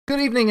Good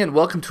evening and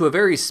welcome to a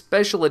very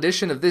special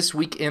edition of This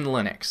Week in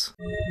Linux.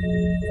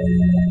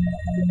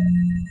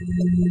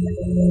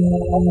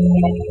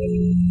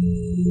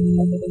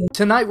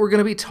 Tonight we're going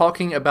to be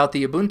talking about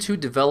the Ubuntu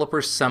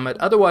Developer Summit,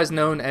 otherwise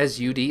known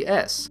as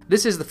UDS.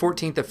 This is the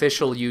 14th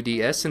official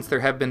UDS since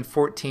there have been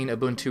 14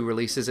 Ubuntu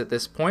releases at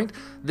this point.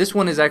 This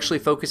one is actually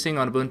focusing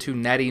on Ubuntu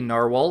Natty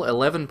Narwhal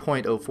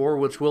 11.04,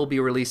 which will be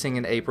releasing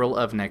in April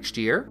of next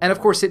year. And of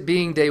course, it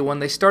being day one,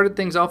 they started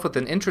things off with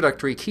an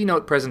introductory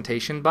keynote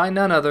presentation by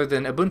none other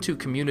than Ubuntu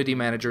Community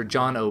Manager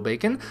John O.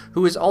 Bacon,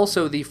 who is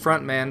also the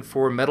frontman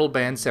for metal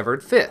band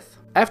Severed Fifth.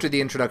 After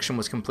the introduction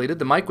was completed,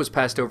 the mic was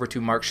passed over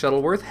to Mark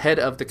Shuttleworth, head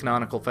of the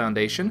Canonical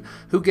Foundation,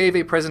 who gave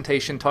a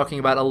presentation talking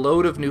about a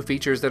load of new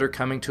features that are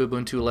coming to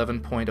Ubuntu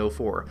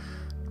 11.04.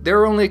 There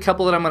are only a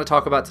couple that I'm going to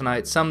talk about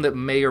tonight, some that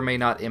may or may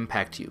not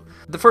impact you.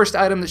 The first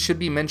item that should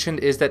be mentioned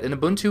is that in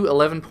Ubuntu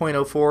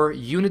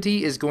 11.04,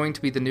 Unity is going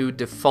to be the new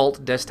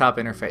default desktop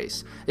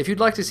interface. If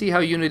you'd like to see how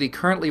Unity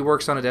currently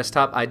works on a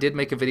desktop, I did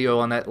make a video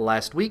on that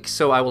last week,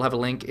 so I will have a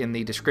link in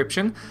the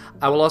description.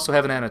 I will also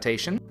have an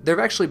annotation. There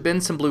have actually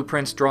been some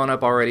blueprints drawn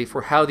up already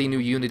for how the new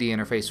Unity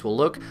interface will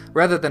look.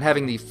 Rather than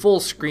having the full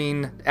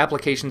screen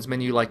applications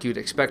menu like you'd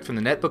expect from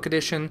the Netbook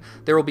edition,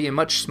 there will be a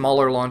much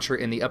smaller launcher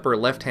in the upper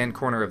left-hand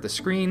corner of the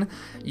screen.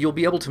 You'll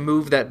be able to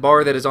move that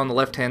bar that is on the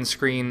left-hand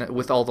screen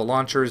with all the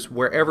launchers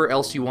wherever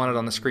else you want it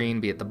on the screen,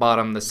 be it the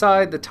bottom, the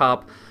side, the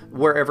top,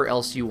 wherever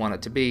else you want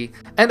it to be.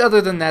 And other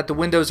than that, the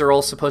windows are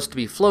all supposed to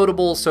be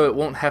floatable, so it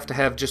won't have to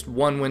have just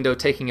one window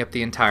taking up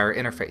the entire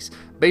interface.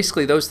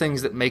 Basically, those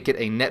things that make it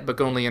a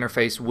netbook-only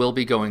interface will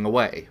be going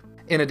away.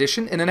 In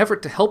addition, in an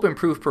effort to help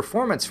improve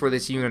performance for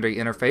this Unity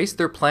interface,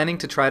 they're planning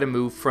to try to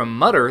move from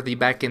Mutter, the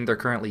backend they're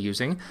currently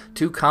using,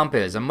 to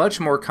Compiz, a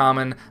much more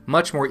common,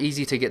 much more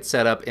easy to get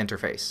set up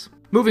interface.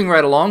 Moving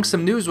right along,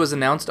 some news was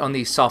announced on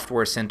the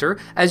Software Center.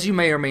 As you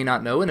may or may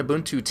not know, in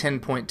Ubuntu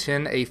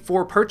 10.10, a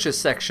for purchase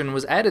section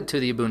was added to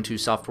the Ubuntu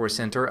Software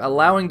Center,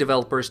 allowing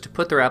developers to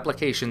put their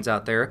applications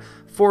out there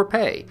for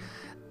pay.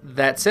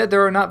 That said,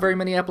 there are not very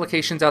many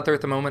applications out there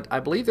at the moment. I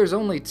believe there's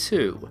only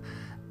 2.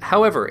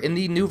 However, in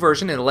the new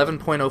version, in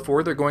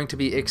 11.04, they're going to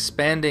be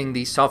expanding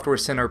the Software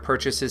Center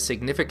purchases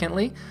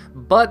significantly,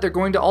 but they're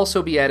going to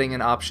also be adding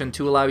an option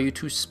to allow you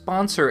to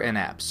sponsor an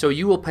app. So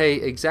you will pay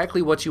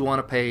exactly what you want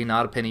to pay,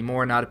 not a penny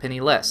more, not a penny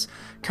less.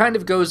 Kind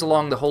of goes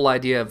along the whole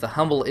idea of the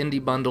humble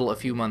indie bundle a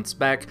few months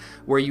back,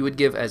 where you would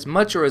give as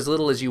much or as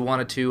little as you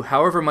wanted to,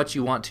 however much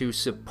you want to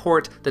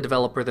support the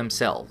developer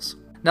themselves.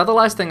 Now, the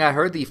last thing I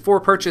heard, the for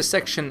purchase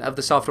section of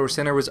the Software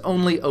Center was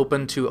only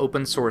open to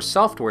open source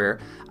software.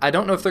 I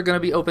don't know if they're going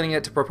to be opening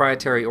it to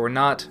proprietary or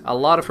not. A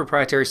lot of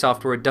proprietary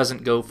software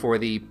doesn't go for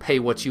the pay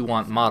what you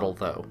want model,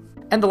 though.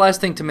 And the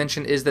last thing to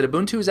mention is that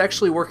Ubuntu is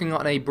actually working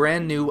on a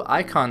brand new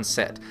icon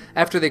set.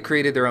 After they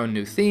created their own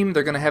new theme,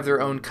 they're going to have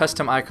their own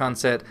custom icon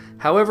set.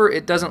 However,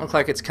 it doesn't look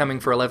like it's coming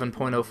for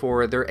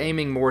 11.04. They're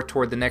aiming more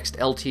toward the next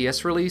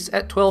LTS release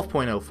at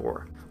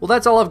 12.04. Well,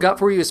 that's all I've got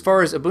for you as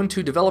far as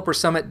Ubuntu Developer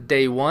Summit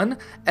Day 1.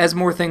 As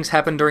more things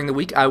happen during the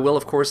week, I will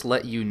of course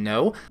let you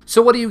know.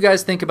 So what do you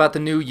guys think about the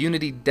new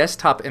Unity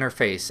desktop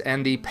interface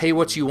and the pay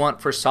what you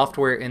want for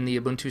software in the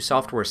Ubuntu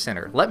Software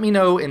Center? Let me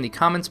know in the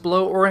comments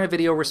below or in a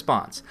video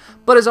response.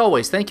 But as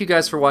always, thank you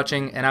guys for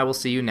watching, and I will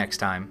see you next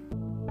time.